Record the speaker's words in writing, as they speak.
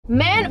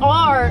Men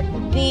are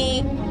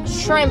the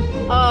shrimp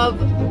of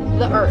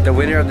the earth. The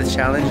winner of the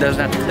challenge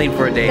doesn't have to clean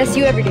for a day. That's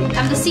you every day.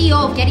 I'm the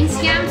CEO of Getting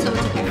Scammed, so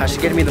it's okay. How she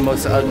getting me the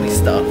most ugly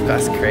stuff?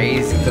 That's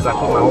crazy. Because I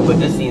put my whole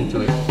Odyssey into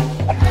it.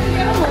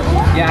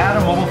 Yeah, I had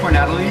a mobile for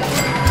Nathaly.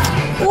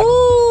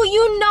 Ooh,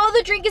 you know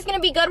the drink is gonna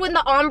be good when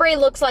the ombre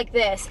looks like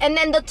this. And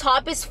then the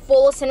top is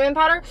full of cinnamon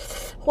powder.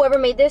 Whoever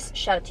made this,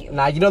 shout out to you.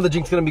 Nah, you know the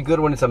drink's gonna be good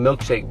when it's a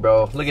milkshake,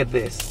 bro. Look at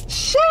this.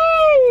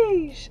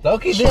 Sheesh.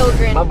 Okay,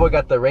 Children. My boy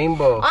got the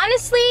rainbow.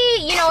 Honestly,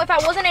 you know, if I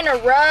wasn't in a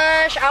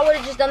rush, I would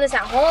have just done this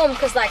at home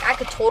because, like, I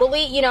could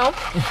totally, you know.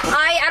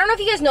 I don't know if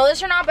you guys know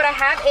this or not, but I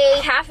have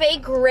a cafe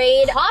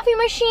grade coffee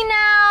machine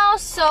now.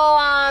 So,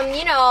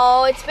 you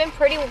know, it's been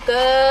pretty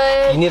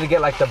good. You need to get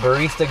like the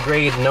barista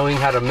grade, knowing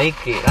how to make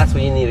it. That's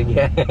what you need to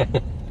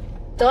get.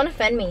 Don't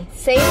offend me.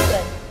 Say it's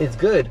good. It's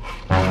good.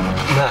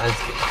 Nah,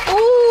 it's good.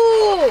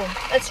 Ooh,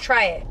 let's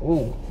try it.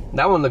 Ooh,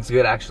 that one looks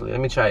good actually. Let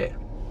me try it.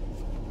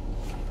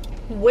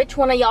 Which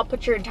one of y'all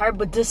put your entire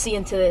Badussi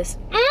into this?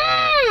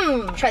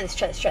 Mmm! Try this,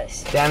 try this, try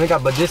this. Damn, I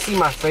got Badussi,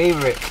 my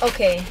favorite.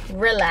 Okay,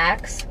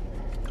 relax.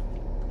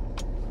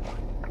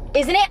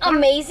 Isn't it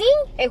amazing?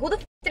 Hey, who the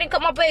f didn't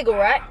cut my bagel,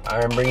 right?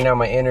 I'm bringing out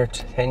my inner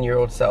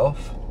 10-year-old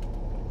self.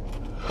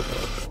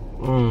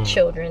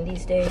 Children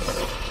these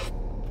days.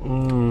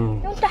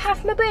 You want to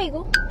have my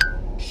bagel?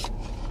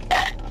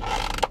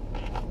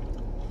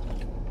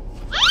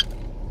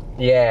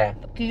 Yeah.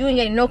 You ain't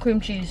getting no cream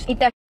cheese. Eat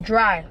that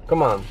dry.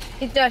 Come on.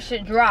 Eat that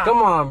shit dry. Come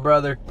on,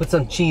 brother. Put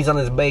some cheese on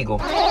this bagel.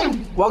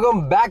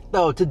 Welcome back,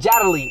 though, to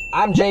Jathaly.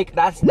 I'm Jake,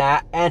 that's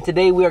Nat, and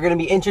today we are going to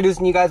be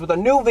introducing you guys with a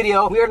new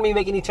video. We are going to be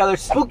making each other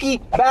spooky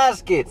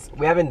baskets.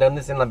 We haven't done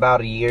this in about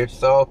a year,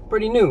 so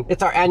pretty new.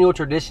 It's our annual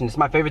tradition. It's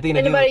my favorite thing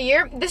to do. In about a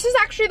year? This is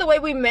actually the way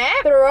we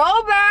met.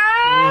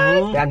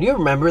 Throwback! Damn, do you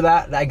remember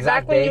that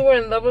exact day? Back when you were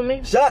in love with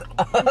me? Shut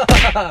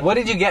up. What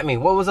did you get me?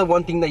 What was the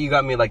one thing that you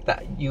got me like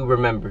that you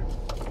remember?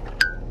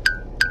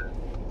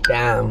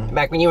 Damn.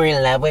 Back when you were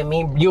in love with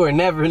me? You were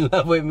never in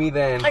love with me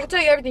then. I can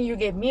tell you everything you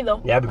gave me,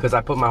 though. Yeah, because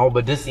I put my whole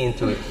Badussi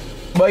into it.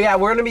 But yeah,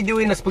 we're going to be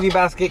doing a spooky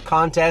basket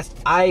contest.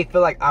 I feel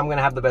like I'm going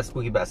to have the best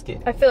spooky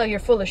basket. I feel like you're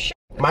full of shit.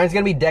 Mine's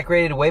going to be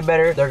decorated way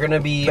better. There are going to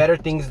be better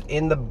things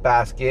in the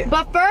basket.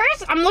 But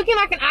first, I'm looking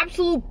like an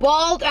absolute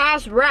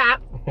bald-ass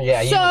rat.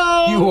 Yeah,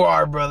 so... you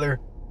are, brother.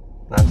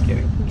 No, I'm just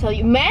kidding. I tell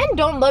you, men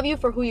don't love you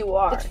for who you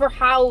are. It's for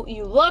how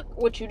you look,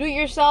 what you do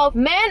yourself.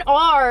 Men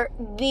are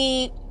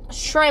the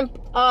shrimp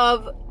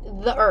of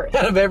the earth.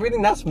 Out of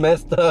everything, that's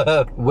messed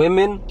up.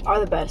 Women are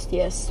the best,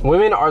 yes.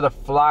 Women are the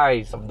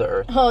flies of the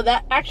earth. Oh,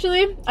 that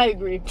actually, I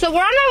agree. So we're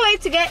on our way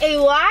to get a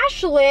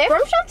lash lift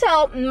from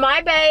Jathaly,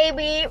 my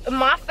baby,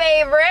 my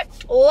favorite.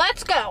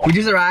 Let's go. We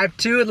just arrived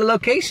to the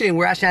location.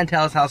 We're at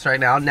Chantel's house right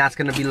now. Nat's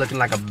gonna be looking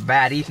like a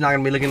baddie. She's not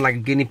gonna be looking like a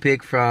guinea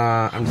pig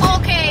from...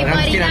 Okay,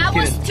 buddy, that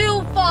was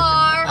too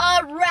far.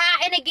 A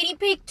rat and a guinea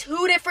pig,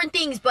 two different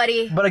things,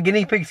 buddy. But a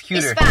guinea pig's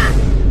cuter. It's fat.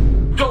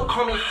 Don't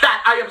call me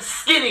fat, I am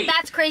skinny!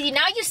 That's crazy.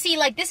 Now you see,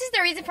 like, this is the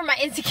reason for my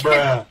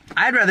insecurity.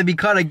 I'd rather be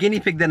called a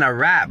guinea pig than a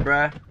rat,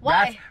 bruh.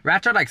 Why?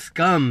 Rats are like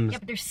scums. Yeah,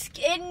 but they're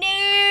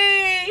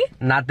skinny.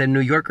 Not the New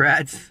York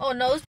rats. Oh,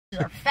 no, those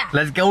are fat.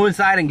 Let's go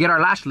inside and get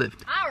our lash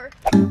lift.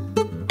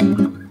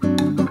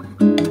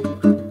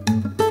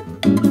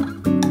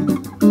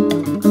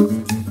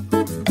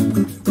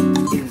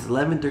 It's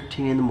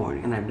 11:13 in the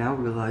morning, and I've now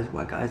realized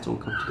why guys don't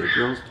come to their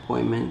girls'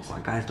 appointments, why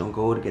guys don't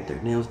go to get their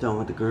nails done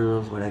with the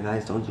girls, why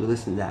guys don't do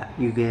this and that.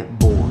 You get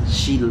bored.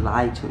 She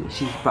lied to me.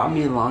 She brought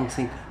me along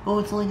saying, oh,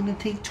 it's only gonna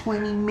take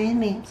 20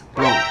 minutes.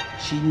 Bro,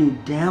 she knew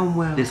damn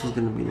well this was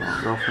gonna be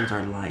long. Girlfriends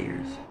are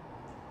liars.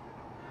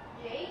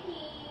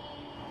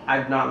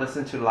 I've not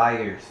listened to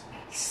liars.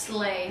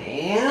 Slay.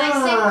 Damn. Nice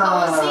and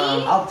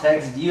cozy. I'll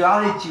text you.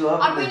 I'll hit you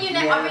up. I'll bring you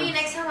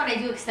next time when I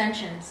do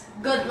extensions.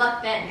 Good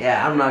luck then.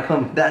 Yeah, I'm not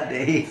coming that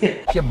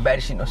day. She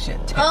bad, she no shit.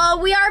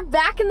 We are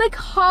back in the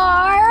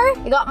car.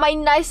 I got my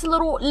nice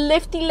little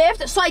lifty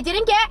lift. So I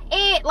didn't get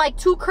it like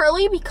too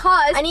curly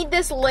because I need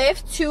this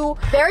lift to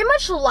very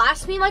much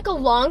last me like a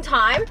long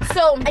time.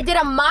 So I did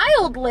a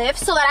mild lift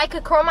so that I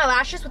could curl my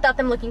lashes without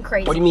them looking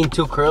crazy. What do you mean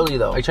too curly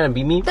though? Are you trying to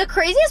beat me? The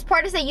craziest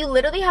part is that you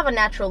literally have a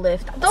natural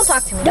lift. Don't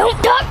talk to me.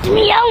 Don't talk to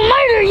me, I'll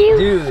murder you.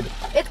 Dude.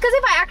 It's because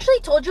if I actually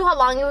told you how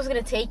long it was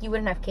gonna take, you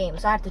wouldn't have came.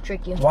 So I have to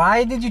trick you.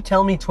 Why did you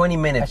tell me 20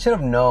 minutes? I should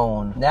have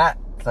known.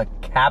 That's a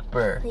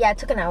capper. Yeah, it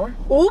took an hour.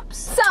 Oops.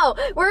 So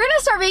we're gonna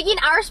start making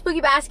our spooky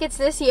baskets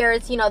this year.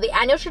 It's, you know, the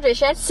annual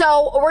tradition.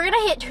 So we're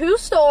gonna hit 2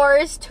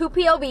 stores, 2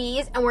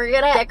 POBs, and we're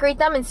gonna decorate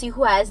them and see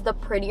who has the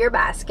prettier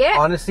basket.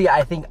 Honestly,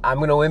 I think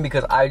I'm gonna win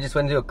because I just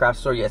went to a craft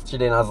store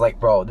yesterday and I was like,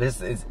 bro, this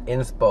is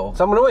inspo.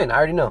 So I'm gonna win. I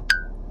already know.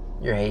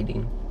 You're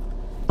hating.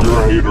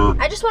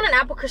 I just want an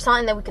apple croissant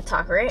and then we could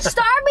talk, right?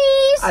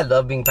 Starbies! I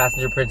love being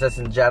passenger princess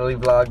in Jathaly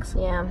vlogs.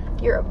 Yeah,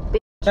 you're a bitch.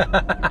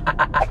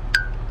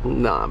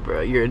 Nah,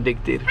 bro, you're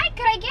addicted. Hi,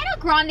 could I get a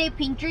grande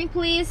pink drink,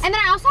 please? And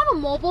then I also have a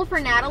mobile for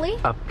Nathaly.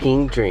 A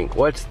pink drink?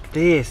 What's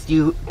this?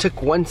 You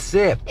took one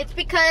sip. It's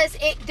because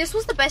this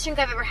was the best drink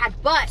I've ever had,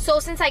 but so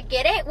since I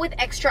get it with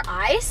extra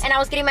ice and I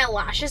was getting my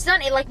lashes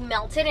done, it like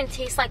melted and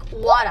tastes like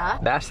water.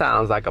 That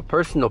sounds like a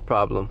personal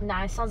problem.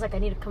 Nah, it sounds like I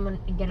need to come in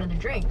and get another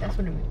drink. That's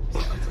what it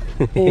sounds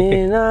like.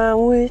 When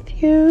I'm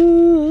with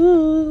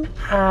you,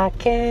 I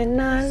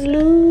cannot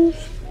lose.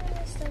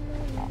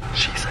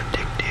 She's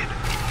addicted.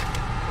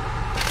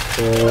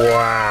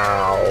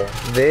 Wow,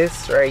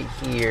 this right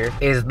here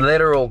is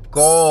literal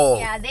gold.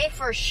 Yeah, they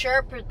for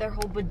sure put their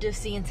whole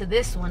Badussi into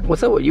this one.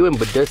 What's up with you and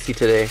Badussi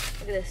today?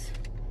 Look at this.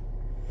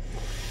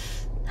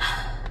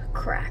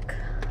 Crack.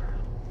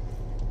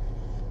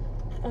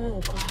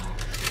 Oh god.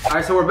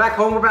 Alright, so we're back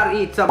home. We're about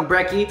to eat some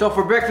brekkie. So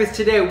for breakfast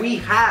today, we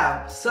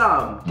have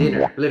some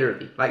dinner,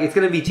 literally. Like, it's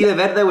gonna be chile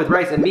verde with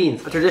rice and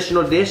beans. A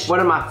traditional dish, one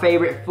of my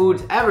favorite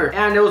foods ever.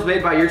 And it was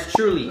made by yours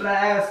truly.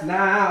 Last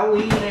night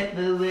we let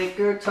the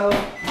liquor talk.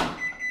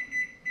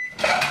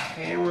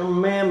 Can't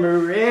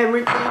remember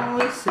everything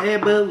we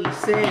said, but we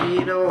said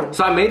it all.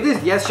 So I made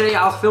this yesterday.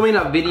 I was filming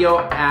a video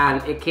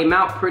and it came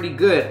out pretty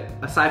good,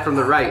 aside from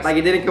the rice. Like,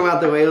 it didn't come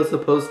out the way it was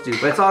supposed to,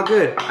 but it's all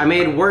good. I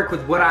made work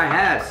with what I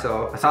had,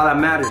 so that's all that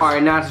matters. All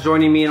right, now it's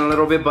joining me in a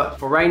little bit, but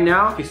for right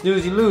now, if you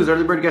snooze, you lose.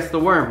 Early bird gets the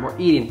worm. We're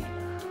eating.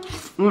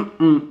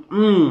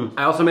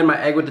 I also made my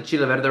egg with the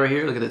chile verde right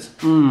here. Look at this.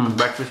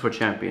 Breakfast for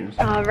champions.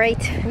 All right,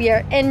 we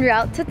are en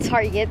route to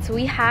Target. So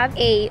we have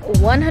a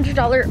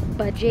 $100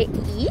 budget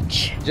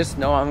each. Just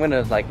know I'm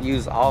gonna like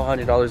use all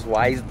 $100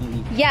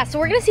 wisely. Yeah, so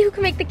we're gonna see who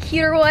can make the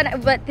cuter one,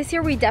 but this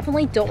year we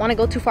definitely don't want to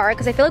go too far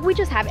because I feel like we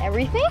just have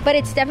everything. But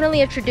it's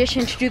definitely a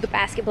tradition to do the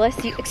basket.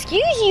 Bless you.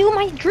 Excuse you,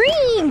 my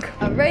drink.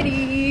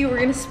 Alrighty, we're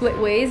gonna split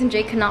ways and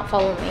Jay cannot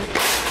follow me.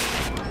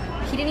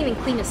 He didn't even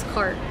clean his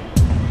cart.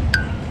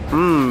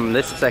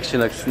 This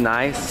section looks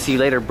nice. See you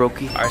later,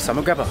 brokey. All right, so I'm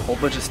gonna grab a whole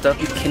bunch of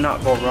stuff. You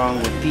cannot go wrong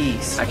with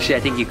these. Actually, I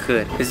think you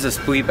could. This is a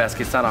spooky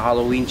basket. It's not a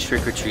Halloween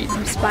trick or treat.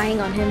 I'm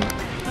spying on him.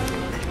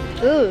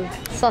 Ooh,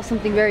 saw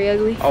something very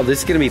ugly. Oh, this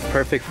is gonna be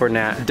perfect for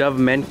Nat. Dove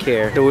Men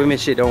Care. The women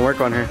shit don't work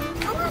on her.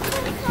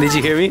 Did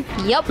you hear me?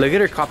 Yep. Look at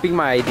her copying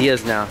my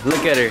ideas now.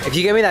 Look at her. If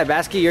you get me that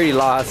basket, you already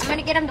lost. I'm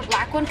gonna get him the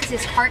black one because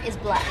his heart is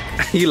black.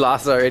 You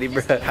lost already,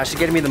 bro. How she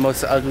getting me the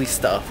most ugly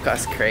stuff?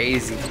 That's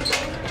crazy.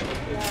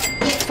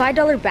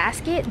 $5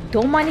 basket?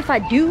 Don't mind if I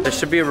do. There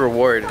should be a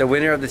reward. The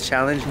winner of the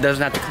challenge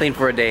doesn't have to clean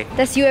for a day.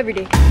 That's you every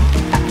day.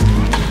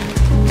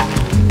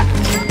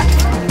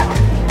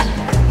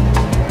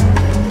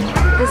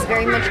 This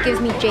very much gives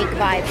me Jake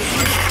vibes.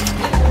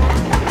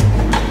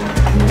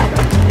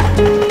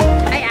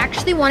 I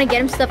actually want to get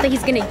him stuff that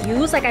he's gonna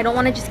use. Like, I don't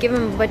want to just give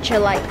him a bunch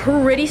of like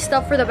pretty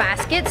stuff for the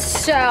basket.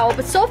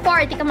 But so far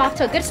I think I'm off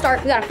to a good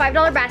start. We got a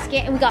 $5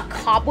 basket and we got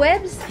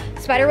cobwebs,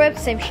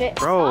 spiderwebs, same shit.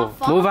 Bro,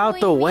 move out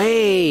the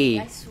way.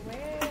 I swear.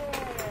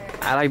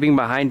 I like being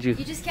behind you.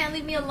 You just can't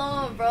leave me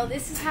alone, bro.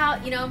 This is how,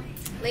 you know,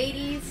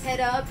 ladies head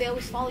up, they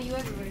always follow you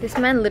everywhere. This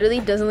man literally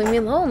doesn't leave me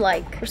alone.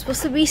 Like, we're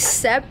supposed to be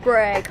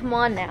separate. Come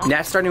on now.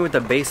 Nat's starting with a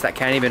base that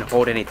can't even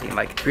hold anything.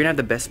 Like, if you're gonna have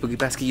the best spooky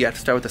basket, you have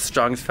to start with the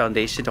strongest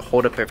foundation to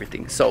hold up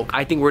everything. So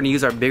I think we're gonna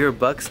use our bigger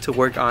bucks to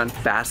work on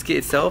basket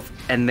itself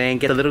and then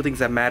get the little things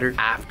that matter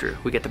after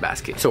we get the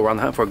basket. So we're on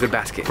the hunt for a good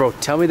basket. Bro,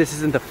 tell me this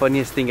isn't the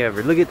funniest thing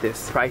ever. Look at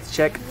this. Price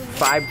check,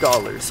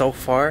 $5. So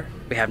far,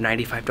 we have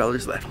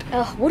 $95 left.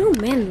 Ugh, what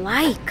do men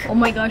like? Oh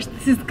my gosh,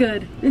 this is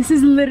good. This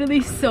is literally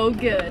so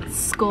good.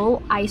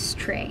 Skull ice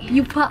tray.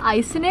 You put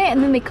ice in it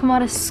and then they come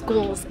out as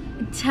skulls.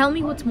 Tell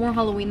me what's more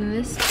Halloween than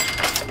this.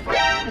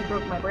 I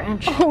broke my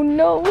branch. Oh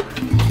no.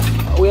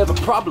 We have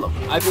a problem.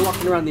 I've been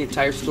walking around the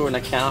entire store and I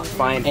cannot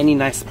find any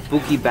nice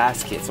spooky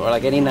baskets or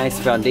like any nice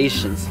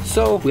foundations.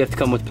 So we have to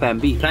come with plan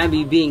B. Plan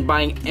B being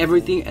buying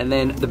everything and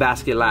then the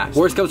basket last.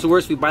 Worst comes to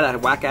worst, we buy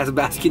that whack ass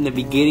basket in the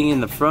beginning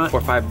and the front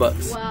for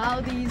 $5.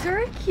 Wow, these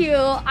are cute.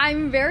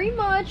 I'm very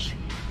much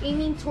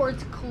aiming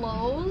towards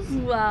clothes.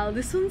 Wow,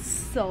 this one's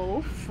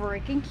so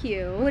freaking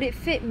cute. Would it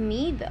fit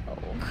me though?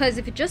 Because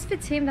if it just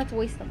fits him, that's a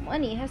waste of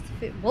money. It has to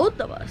fit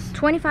both of us.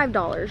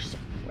 $25.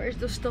 Where's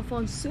the stuff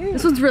on sale?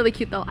 This one's really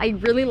cute though. I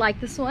really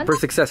like this one.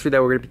 First accessory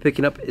that we're gonna be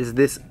picking up is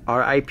this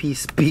RIP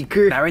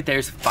speaker. That right there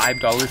is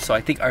 $5, so I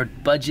think our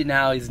budget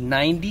now is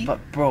 $90. But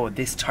bro,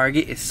 this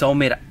Target is so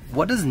mid.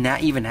 What does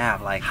Nat even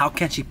have? Like, how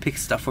can't she pick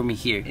stuff for me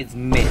here? It's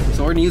mid.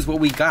 So we're gonna use what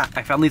we got.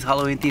 I found these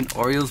Halloween themed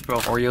Oreos, bro.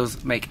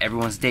 Oreos make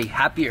everyone's day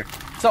happier.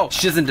 So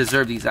she doesn't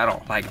deserve these at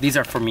all. Like, these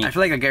are for me. I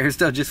feel like I get her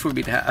stuff just for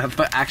me to have,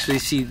 but actually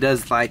she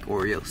does like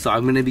Oreos. So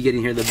I'm gonna be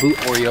getting her the boot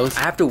Oreos.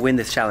 I have to win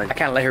this challenge. I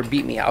can't let her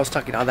beat me. I was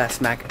talking all that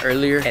smack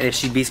earlier, and if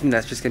she beats me,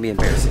 that's just gonna be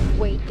embarrassing.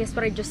 Wait, guess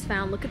what I just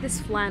found? Look at this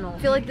flannel. I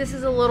feel like this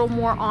is a little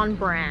more on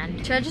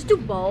brand. Should I just do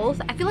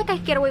both? I feel like I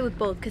could get away with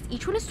both because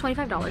each one is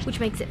 $25, which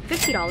makes it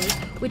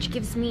 $50, which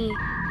gives me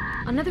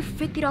another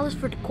 $50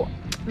 for decor.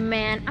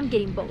 Man, I'm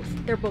getting both.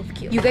 They're both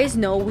cute. You guys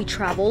know we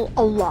travel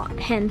a lot,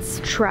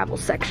 hence travel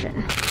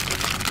section.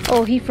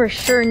 Oh, he for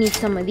sure needs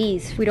some of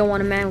these. We don't want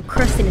a man with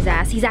crust in his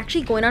ass. He's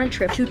actually going on a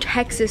trip to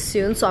Texas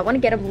soon, so I want to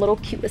get him little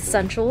cute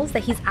essentials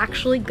that he's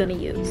actually gonna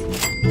use.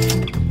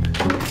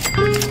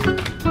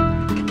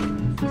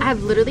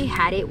 I've literally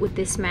had it with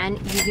this man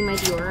using my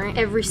deodorant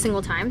every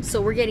single time,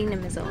 so we're getting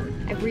him his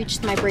own. I've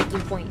reached my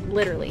breaking point,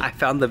 literally. I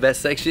found the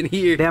best section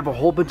here. They have a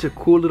whole bunch of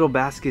cool little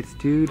baskets,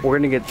 dude. We're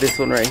gonna get this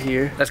one right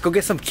here. Let's go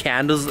get some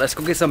candles. Let's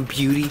go get some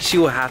beauty. She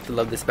will have to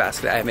love this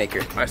basket I make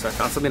her. All right, so I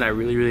found something I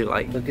really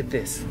like. Look at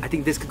this. I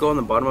think this could go on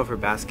the bottom of her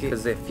basket,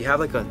 because if you have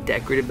like a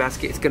decorated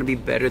basket, it's gonna be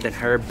better than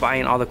her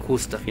buying all the cool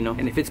stuff, you know?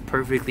 And it fits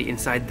perfectly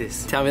inside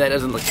this. Tell me that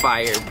doesn't look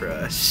fire,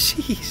 bruh.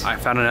 Sheesh. I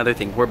found another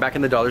thing. We're back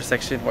in the dollar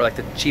section, or like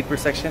the cheaper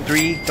section.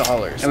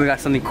 $3. And we got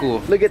something cool.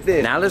 Look at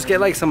this. Now let's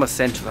get like some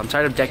essentials. I'm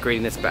tired of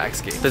decorating this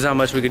basket. This is how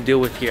much we could deal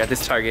with here at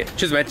this Target.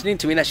 She was mentioning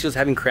to me that she was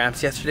having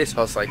cramps yesterday, so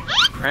I was like,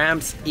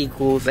 cramps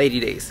equals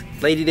lady days.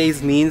 Lady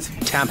days means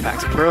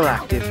Tampax, Pearl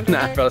Active.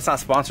 Nah, bro, it's not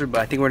sponsored,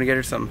 but I think we're gonna get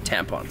her some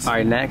tampons. All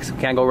right, next,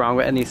 we can't go wrong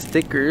with any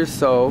stickers.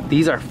 So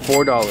these are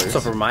 $4. So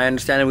from my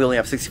understanding, we only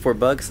have 64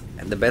 bucks.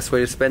 And the best way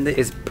to spend it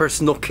is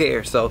personal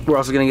care. So we're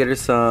also gonna get her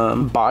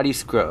some body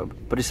scrub,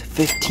 but it's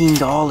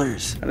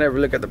 $15. I never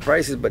look at the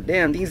prices, but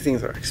damn, these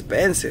things are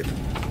expensive.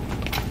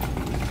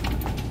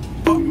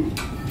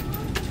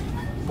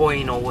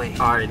 Boy, no way.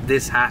 All right,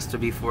 this has to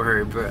be for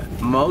her, bro.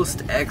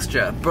 Most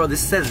extra. Bro, this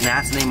says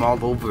Nat's name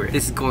all over it.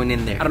 This is going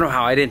in there. I don't know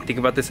how I didn't think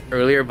about this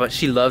earlier, but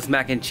she loves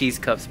mac and cheese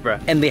cups, bro.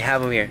 And they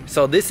have them here.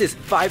 So this is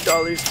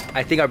 $5.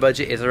 I think our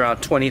budget is around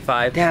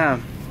 $25.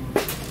 Damn.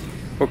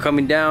 We're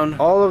coming down.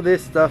 All of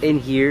this stuff in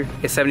here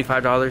is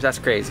 $75. That's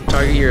crazy.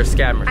 Target, you're a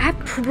scammer. I have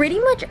pretty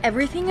much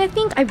everything, I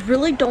think. I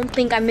really don't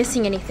think I'm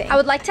missing anything. I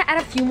would like to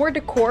add a few more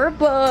decor,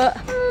 but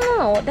I don't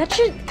know. That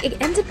should, it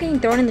ends up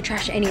getting thrown in the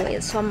trash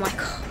anyways. So I'm like,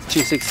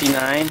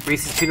 $2.69.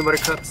 Reese's peanut butter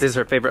cups. This is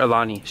her favorite,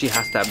 Alani. She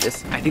has to have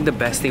this. I think the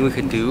best thing we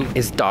could do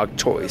is dog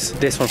toys.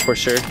 This one for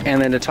sure.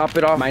 And then to top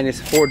it off,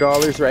 minus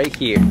 $4 right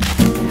here.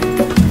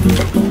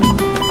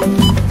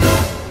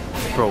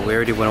 Bro, we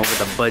already went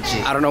over the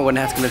budget. I don't know what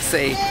Nat's gonna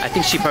say. I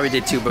think she probably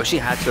did too, but she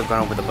had to have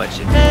gone over the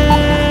budget.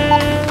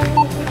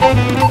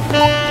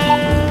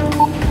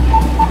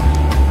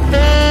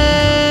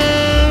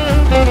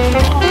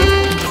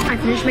 I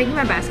finished making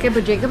my basket,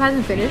 but Jacob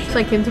hasn't finished, so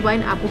I came to buy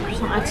an apple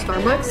croissant at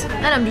Starbucks,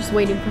 and I'm just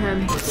waiting for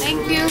him.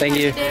 Thank you. Thank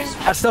you.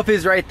 That stuff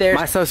is right there.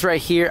 My stuff's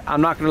right here. I'm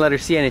not gonna let her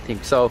see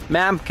anything. So,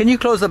 ma'am, can you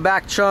close the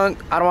back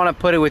trunk? I don't wanna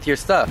put it with your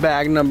stuff.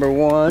 Bag number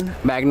 1,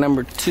 bag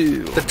number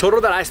 2. The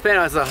total that I spent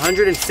was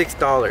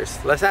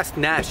 $106. Let's ask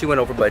Nat if she went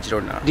over budget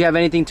or not. Do you have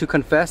anything to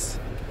confess?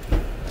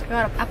 I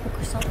got an apple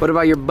croissant. What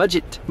about your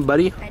budget,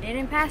 buddy? I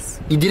didn't pass.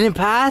 You didn't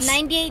pass?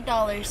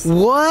 $98.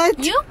 What?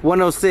 You?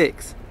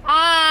 106.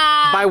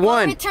 By we'll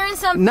one. Return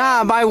something.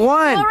 Nah, by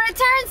one. We'll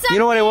return something. You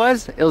know what it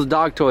was? It was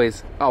dog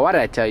toys. Oh, why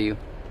did I tell you?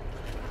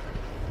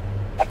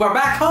 We're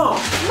back home.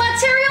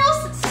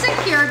 Materials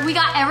secured. We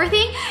got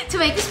everything to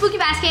make the spooky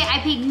basket. I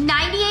paid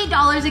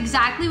 $98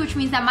 exactly, which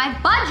means that my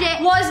budget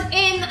was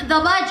in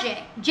the budget.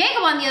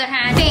 Jacob, on the other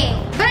hand,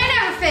 failed. But I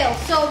never failed.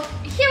 So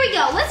here we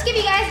go. Let's give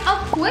you guys a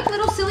quick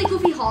little silly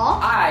goofy haul.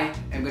 I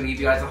am gonna give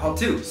you guys a haul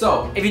too.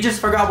 So if you just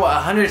forgot what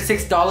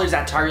 $106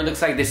 at Target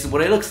looks like, this is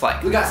what it looks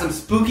like. We got some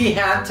spooky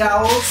hand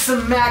towels,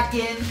 some mac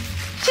and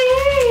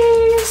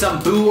cheese,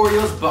 some Boo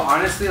Oreos, but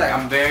honestly, like,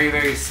 I'm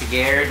very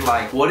scared.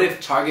 Like, what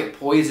if Target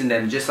poisoned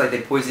them just like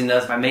they poisoned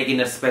us by making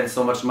us spend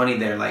so much money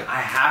there? Like,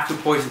 I have to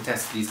poison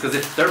test these, because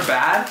if they're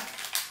bad,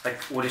 like,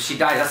 what if she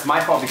dies? That's my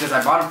fault because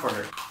I bought them for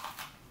her.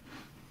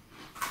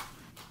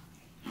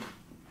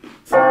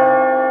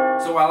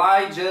 So while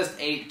I just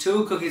ate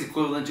 2 cookies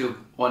equivalent to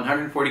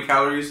 140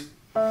 calories,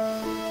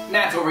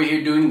 Nat's over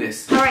here doing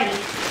this. Alrighty.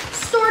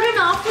 Starting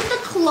off with the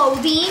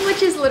clothing,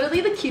 which is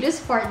literally the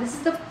cutest part. This is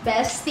the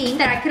best thing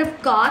that I could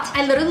have got.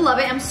 I literally love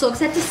it. I'm so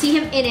excited to see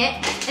him in it.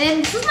 And then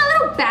this was my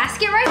little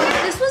basket right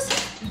here. This was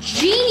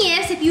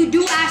genius, if you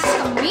do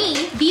ask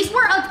me. These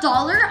were $1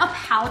 a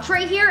pouch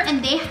right here,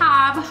 and they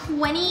have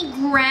 20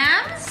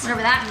 grams,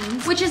 whatever that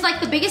means, which is like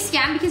the biggest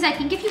scam, because I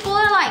think if you go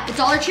to like a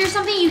Dollar Tree or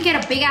something, you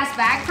get a big ass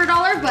bag for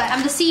 $1, but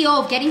I'm the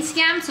CEO of getting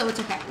scammed, so it's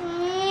okay.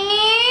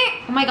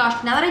 Oh my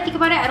gosh, now that I think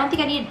about it, I don't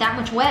think I needed that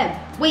much web.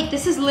 Wait,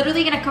 this is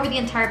literally gonna cover the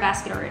entire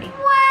basket already.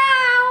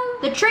 Wow!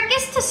 The trick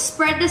is to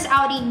spread this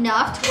out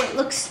enough to where it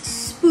looks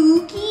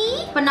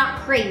spooky, but not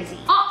crazy.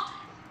 Oh,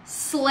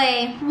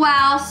 slay.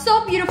 Wow,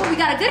 so beautiful. We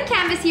got a good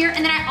canvas here,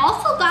 and then I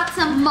also got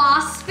some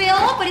moss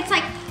fill, but it's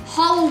like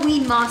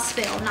Halloween moss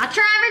fill, not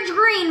your average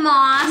green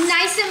moss.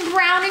 Nice and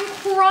brown and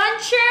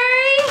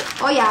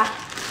crunchy. Oh yeah.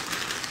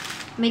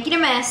 Making a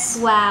mess.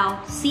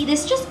 Wow. See,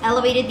 this just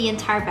elevated the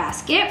entire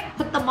basket.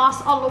 Put the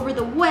moss all over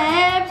the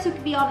web so it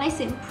can be all nice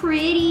and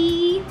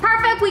pretty.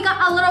 Perfect. We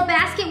got a little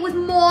basket with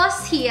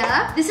moss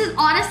here. This is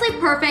honestly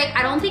perfect.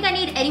 I don't think I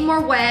need any more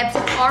webs.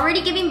 It's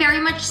already giving very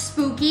much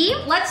spooky.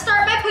 Let's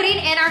start by putting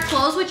in our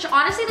clothes, which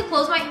honestly the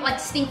clothes might like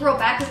stink real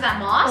bad because of that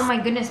moss. Oh my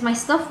goodness, my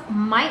stuff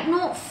might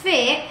not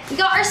fit. We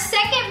got our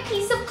second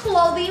piece of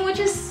clothing, which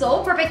is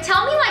so perfect.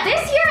 Tell me, like,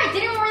 this year I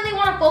didn't really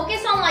want to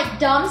focus on like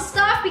dumb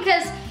stuff,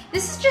 because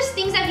This is just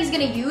things that he's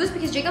gonna use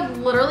because Jacob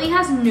literally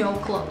has no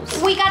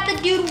clothes. We got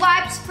the dude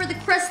wipes for the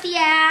crusty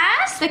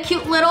ass, the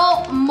cute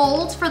little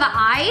molds for the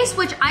eyes,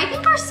 which I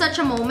think are such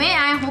a moment,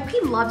 and I hope he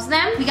loves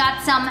them. We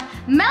got some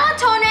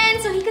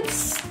melatonin so he could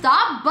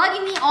stop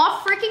bugging me all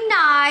freaking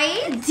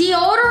night.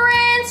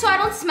 Deodorant so I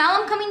don't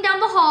smell him coming down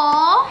the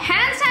hall.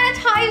 Hand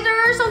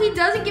sanitizer so he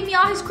doesn't give me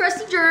all his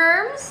crusty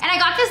germs. And I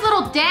got this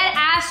little dead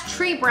ass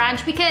tree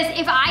branch because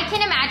if I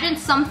can imagine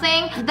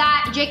something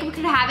that Jacob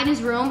could have in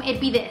his room,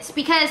 it'd be this.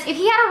 Because if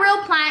he had a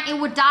real plant, it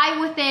would die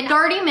within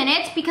 30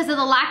 minutes because of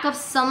the lack of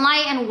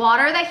sunlight and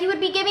water that he would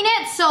be giving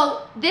it.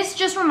 So this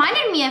just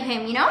reminded me of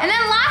him, you know? And then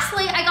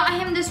lastly, I got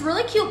him this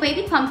really cute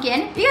baby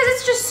pumpkin because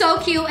it's just so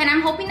cute, and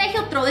I'm hoping that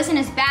he'll throw this in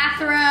his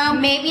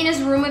bathroom, maybe in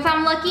his room if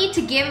I'm lucky,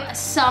 to give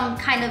some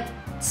kind of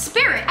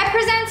spirit. I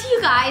present to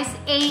you guys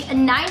a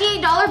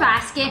 $98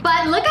 basket,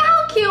 but look at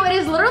how cute it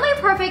is. Literally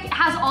perfect. It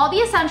has all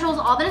the essentials,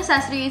 all the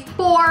necessities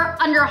for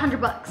under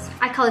 100 bucks.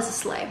 I call this a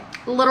sleigh.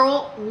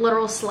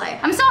 Literal sleigh.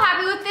 I'm so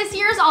happy with this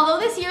year's, although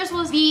this year's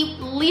was the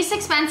least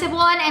expensive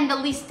one and the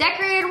least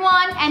decorated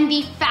one and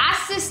the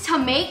fastest to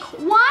make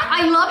one.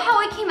 I love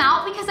how it came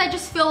out because I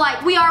just feel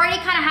like we already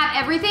kind of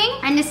have everything,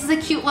 and this is a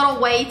cute little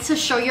way to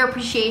show your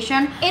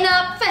appreciation in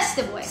a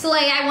festive way. So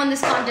like, I won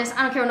this contest.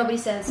 I don't care what nobody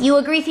says. You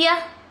agree,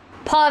 Thea?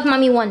 Paw of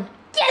mommy won.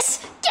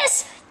 Yes,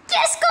 yes,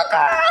 yes, go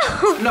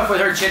girl! Enough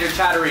with her chitter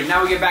chattering.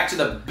 Now we get back to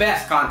the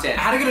best content.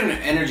 How to get an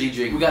energy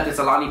drink. We got this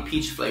Alani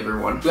peach flavor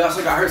one. We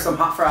also got her some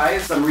hot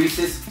fries, some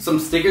Reese's, some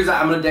stickers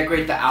that I'm gonna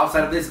decorate the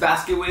outside of this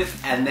basket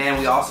with. And then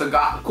we also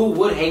got a cool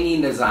wood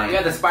hanging design. We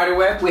got the spider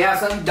web. We have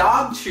some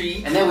dog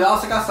treat. And then we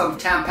also got some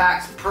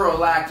Tampax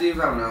Pearl Active.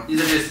 I don't know.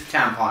 These are just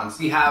tampons.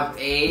 We have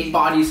a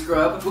body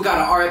scrub. We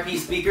got an RIP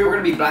speaker. We're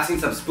gonna be blasting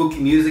some spooky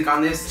music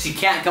on this. She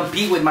can't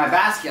compete with my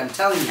basket, I'm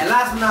telling you. And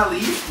last but not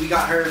least, we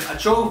got her a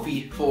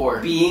trophy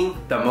for being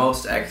the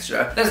most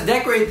extra. Let's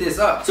decorate this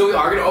up. So we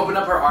are gonna open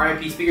up our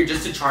RIP speaker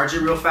just to charge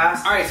it real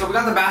fast. All right, so we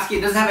got the basket.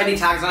 It doesn't have any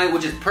tags on it,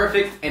 which is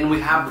perfect. And we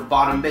have the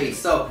bottom base.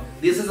 So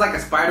this is like a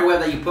spider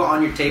web that you put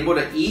on your table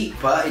to eat,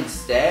 but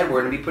instead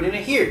we're gonna be putting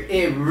it here.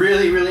 It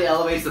really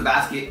elevates the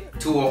basket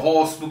to a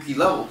whole spooky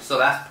level. So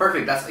that's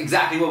perfect. That's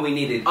exactly what we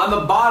needed. On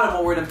the bottom,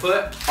 what we're gonna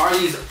put are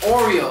these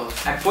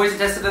Oreos. I poison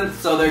tested them,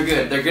 so they're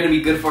good. They're gonna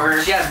be good for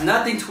her. She has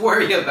nothing to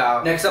worry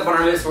about. Next up on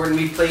our list, we're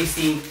gonna be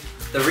placing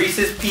the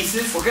Reese's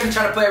Pieces. We're gonna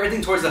try to put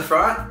everything towards the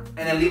front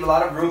and then leave a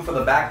lot of room for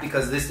the back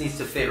because this needs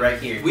to fit right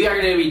here. We are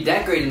gonna be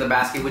decorating the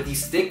basket with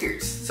these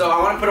stickers. So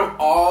I wanna put them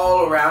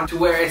all around to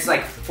where it's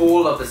like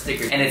full of the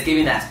stickers and it's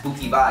giving that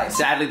spooky vibe.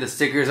 Sadly, the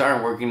stickers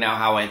aren't working out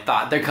how I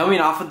thought. They're coming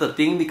off of the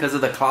thing because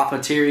of the cloth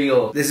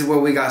material. This is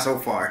what we got so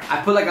far. I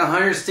put like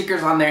 100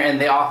 stickers on there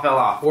and they all fell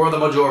off, or the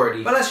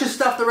majority. But let's just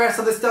stuff the rest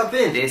of the stuff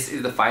in. This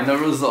is the final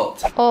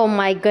result. Oh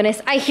my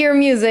goodness, I hear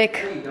music.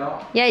 There you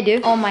go. Yeah, I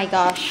do. Oh my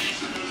gosh.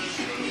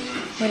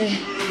 What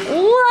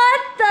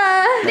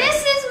the? This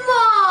is mine.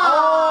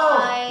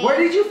 Oh, where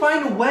did you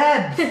find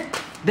webs?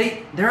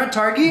 They're at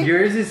Target?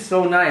 Yours is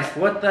so nice.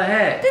 What the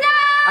heck? Ta-da!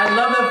 I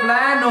love the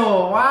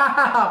flannel.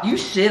 Wow. You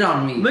shit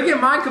on me. Look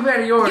at mine compared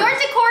to yours. Your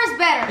decor is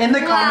better. In the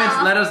comments,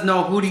 let us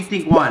know who do you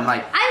think won.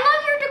 Like, I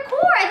love your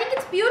decor. I think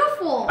it's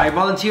beautiful. I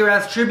volunteer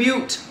as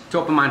tribute to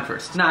open mine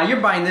first. Nah,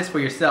 you're buying this for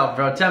yourself,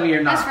 bro. Tell me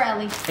you're not. That's for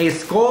Ellie. A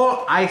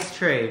skull ice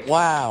tray.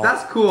 Wow.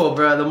 That's cool,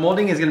 bro. The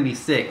molding is gonna be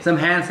sick. Some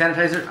hand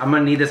sanitizer. I'm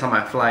gonna need this on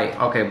my flight.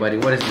 Okay, buddy,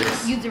 what is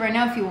this? Use it right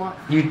now if you want.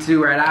 You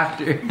too, right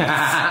after.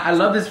 I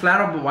love this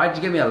flannel, but why'd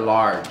you give me a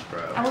large,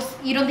 bro?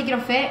 You don't think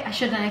it'll fit? I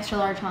should have done extra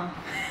large, huh?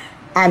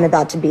 I'm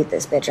about to beat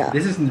this bitch up.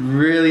 This is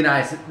really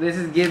nice. This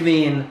is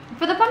giving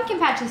for the pumpkin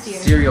patch this year.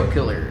 Serial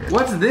killer.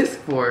 What's this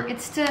for?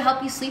 It's to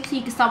help you sleep so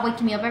you can stop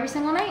waking me up every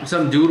single night.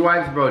 Some dude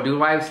wipes, bro. Dude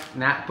wipes.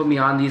 Nat put me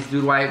on these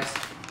dude wipes.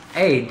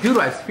 Hey, dude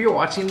wipes, if you're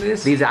watching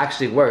this, these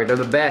actually work. They're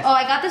the best. Oh,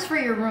 I got this for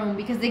your room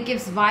because it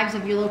gives vibes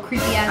of your little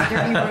creepy ass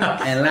dirty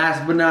room. And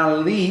last but not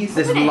least,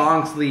 this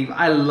long sleeve.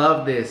 I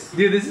love this.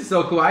 Dude, this is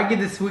so cool. I give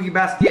this Swiggy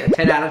basket a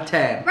 10 out of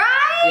 10. Right?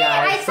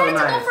 Yeah, I so decided to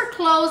nice. go for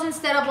clothes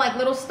instead of like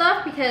little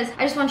stuff because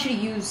I just want you to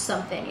use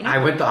something, you know? I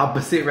went the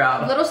opposite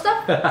route. Little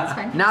stuff? That's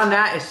fine. Now,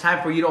 Nat, it's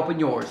time for you to open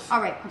yours.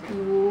 Alright, perfect.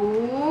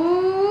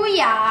 Ooh,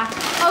 yeah.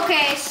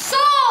 Okay, so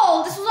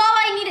this was all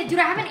I needed. Dude,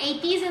 I haven't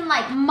ate these in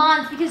like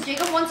months because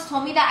Jacob once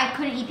told me that I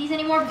couldn't eat these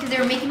anymore because they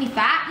were making me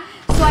fat.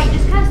 So I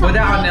just kind of Put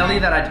that on Nelly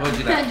that I told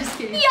you that. I'm just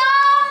kidding. Yum!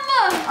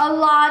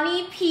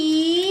 Alani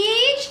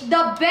peach,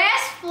 the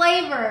best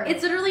flavor.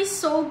 It's literally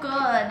so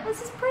good.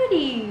 This is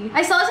pretty.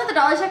 I saw this at the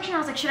dollar section. I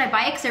was like, should I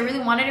buy it? Because I really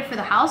wanted it for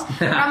the house.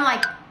 But I'm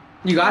like,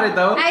 you got it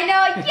though. I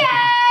know.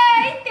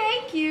 Yay!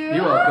 Thank you.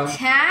 You're welcome.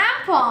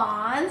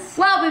 Tampons.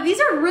 Wow, but these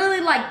are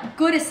really like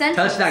good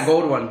essentials. Touch that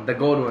gold one. The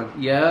gold one.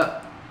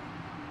 Yep.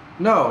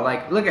 No,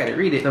 like, look at it.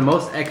 Read it. The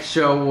most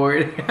extra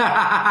award.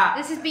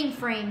 This is being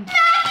framed. Mac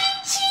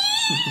and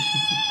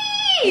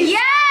cheese!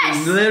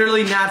 Yes!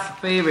 Literally Nat's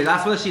favorite.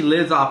 That's what she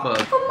lives off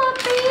of. For my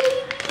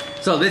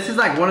baby. So this is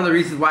like one of the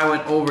reasons why I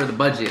went over the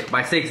budget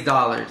by $6.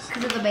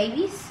 Because of the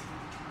babies?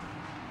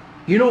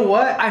 You know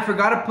what? I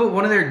forgot to put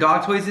one of their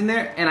dog toys in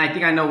there, and I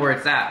think I know where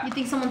it's at. You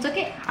think someone took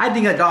it? I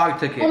think a dog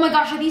took it. Oh my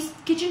gosh, are these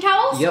kitchen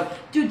towels?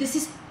 Yep. Dude, this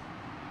is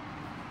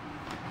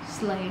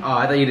slay. Oh,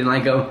 I thought you didn't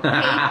like them.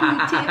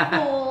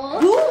 Beautiful.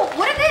 Ooh,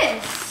 what is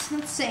this?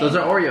 Let's see. Those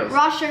are Oreos.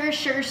 Raw sugar,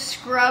 sugar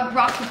scrub,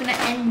 raw coconut,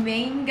 and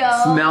mango.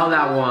 Smell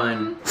that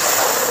one.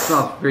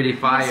 Smells pretty I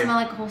fire. smell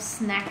like a whole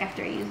snack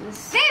after I use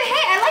this. Babe,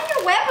 hey, I like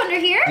your web under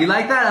here. You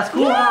like that? That's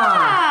cool, Yeah,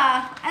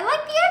 huh? I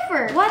like the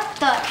effort. What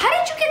the? How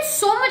did you get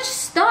so much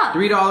stuff?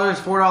 $3, $4,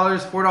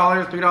 $4,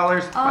 $3,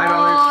 $5.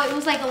 Oh, it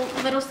was like a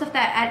little stuff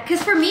that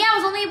because for me, I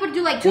was only able to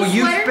do like 2 Well,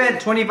 you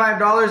sweaters. spent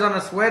 $25 on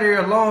a sweater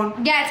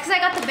alone. Yeah, it's because I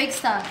got the big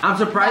stuff. I'm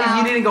surprised Wow.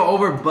 you didn't go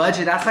over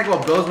budget. That's like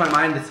what blows my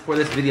mind for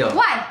this video.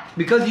 Why?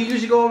 Because you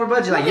usually go over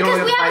budget. Like you Because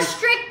don't we have a price.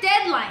 strict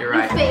deadline. You're You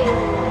right.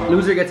 failed.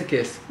 Loser gets a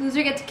kiss.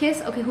 Loser gets a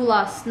kiss? Okay, who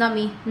lost? Not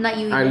me. Not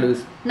you either. I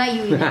lose. Not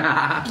you either.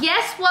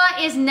 Guess what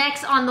is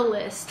next on the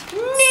list?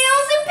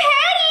 Nails and patty!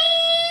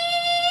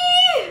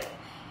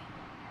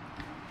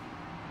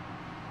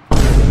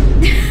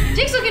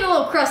 Jake's looking a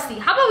little crusty.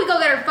 How about we go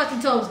get our fucking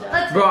toes done?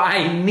 Let's Bro,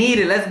 I need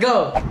it. Let's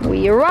go.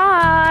 We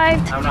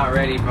arrived. I'm not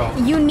ready, bro.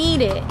 You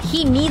need it.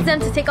 He needs them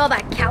to take all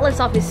that callus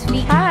off his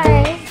feet.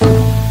 Hi.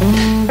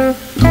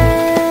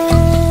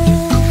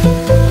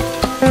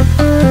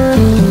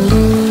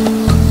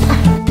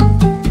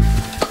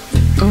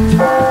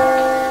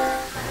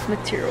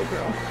 Material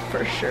girl,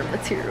 for sure.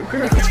 Material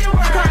girl.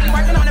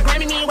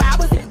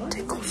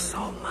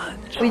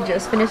 We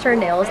just finished our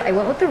nails. I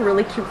went with a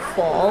really cute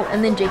fall,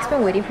 and then Jake's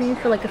been waiting for me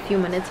for like a few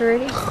minutes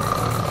already.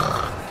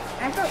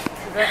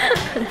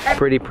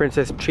 Pretty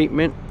princess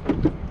treatment.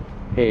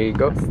 Here you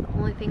go. The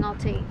only thing I'll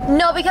take.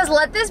 No, because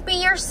let this be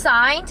your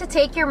sign to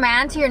take your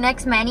man to your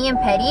next mani and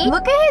pedi.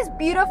 Look at his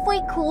beautifully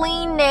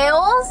clean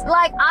nails.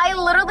 Like, I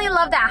literally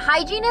love that.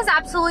 Hygiene is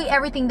absolutely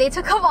everything. They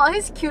took off all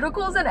his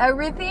cuticles and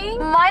everything.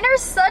 Mine are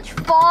such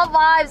fall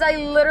vibes. I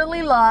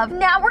literally love.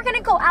 Now we're gonna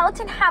go out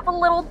and have a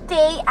little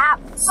day at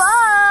Pho.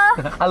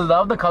 I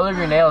love the color of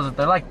your nails.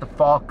 They're like the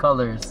fall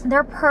colors.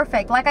 They're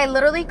perfect. Like, I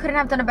literally couldn't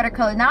have done a better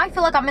color. Now I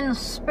feel like I'm in the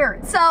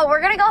spirit. So we're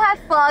gonna go have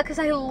Pho because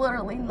I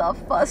literally love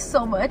Pho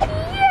so much.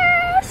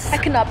 Yes! I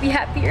could not be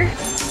happier.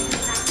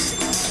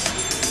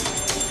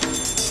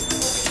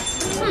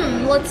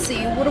 Let's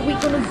see. What are we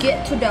gonna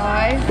get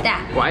today?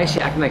 That. Why is she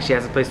acting like she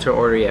hasn't placed her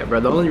order yet, bro?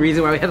 The only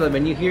reason why we have the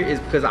menu here is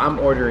because I'm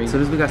ordering. As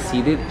soon as we got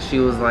seated, she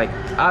was like,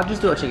 I'll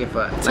just do a chicken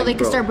pho. So they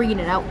can start bringing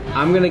it out.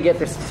 I'm gonna get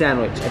this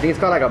sandwich. I think it's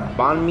called like a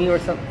banh mi or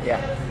something.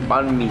 Yeah,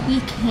 banh mi. We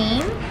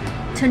came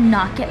to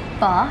not get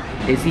Pho.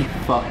 Is he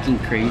fucking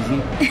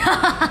crazy?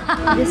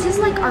 This is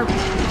like our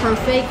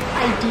perfect,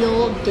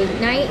 ideal date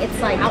night. It's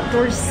like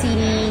outdoor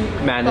seating,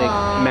 pho,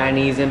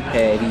 Manis and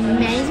petties.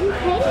 manis and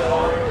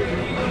petties.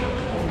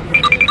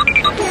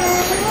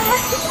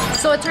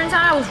 So it turns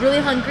out I was really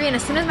hungry, and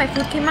as soon as my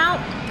food came out,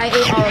 I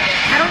ate all of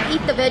it. I don't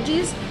eat the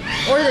veggies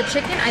or the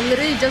chicken. I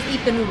literally just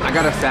eat the noodles. I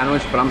got a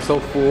sandwich, but I'm so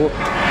full.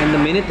 And the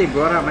minute they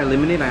brought out my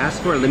lemonade, I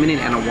asked for a lemonade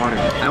and a water.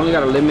 I only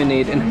got a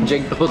lemonade and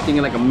drank the whole thing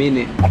in like a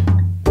minute.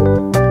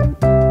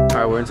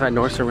 Alright, we're inside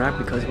Nordstrom Rack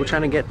because we're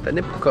trying to get the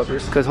nipple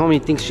covers. Because homie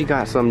thinks she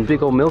got some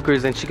big old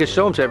milkers and she could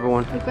show them to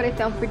everyone. Look what I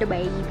found for the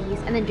babies.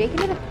 And then Jake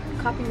ended up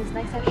copying this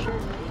nice ass shirt.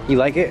 You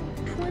like it?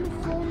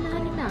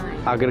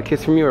 $24.99. I'll get a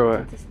kiss from you or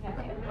what?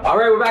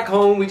 Alright, we're back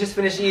home. We just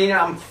finished eating.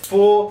 I'm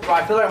full. Bro,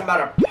 I feel like I'm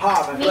about to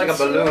pop. I feel like a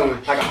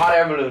balloon. Like a hot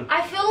air balloon.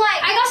 I feel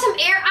like I got some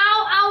air.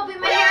 Ow, in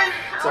my hair.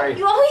 Sorry.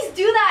 You always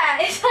do that.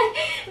 It's like,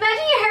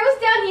 imagine your hair was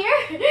down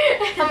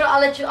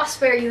here. I'll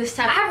spare you this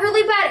time. I have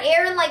really bad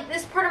air in like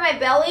this part of my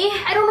belly.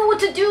 I don't know what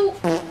to do.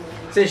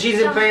 Since she's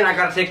in pain, I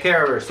gotta take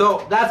care of her.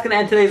 So that's gonna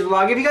end today's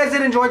vlog. If you guys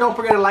did enjoy, don't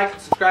forget to like,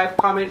 subscribe,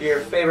 comment your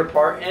favorite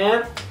part,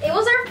 and It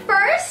was our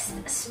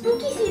first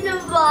spooky season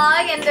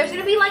vlog, and there's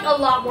gonna be like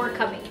a lot more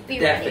coming. Be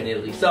ready.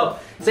 definitely. So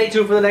stay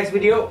tuned for the next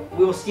video.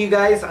 We will see you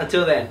guys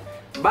until then.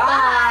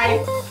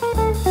 Bye.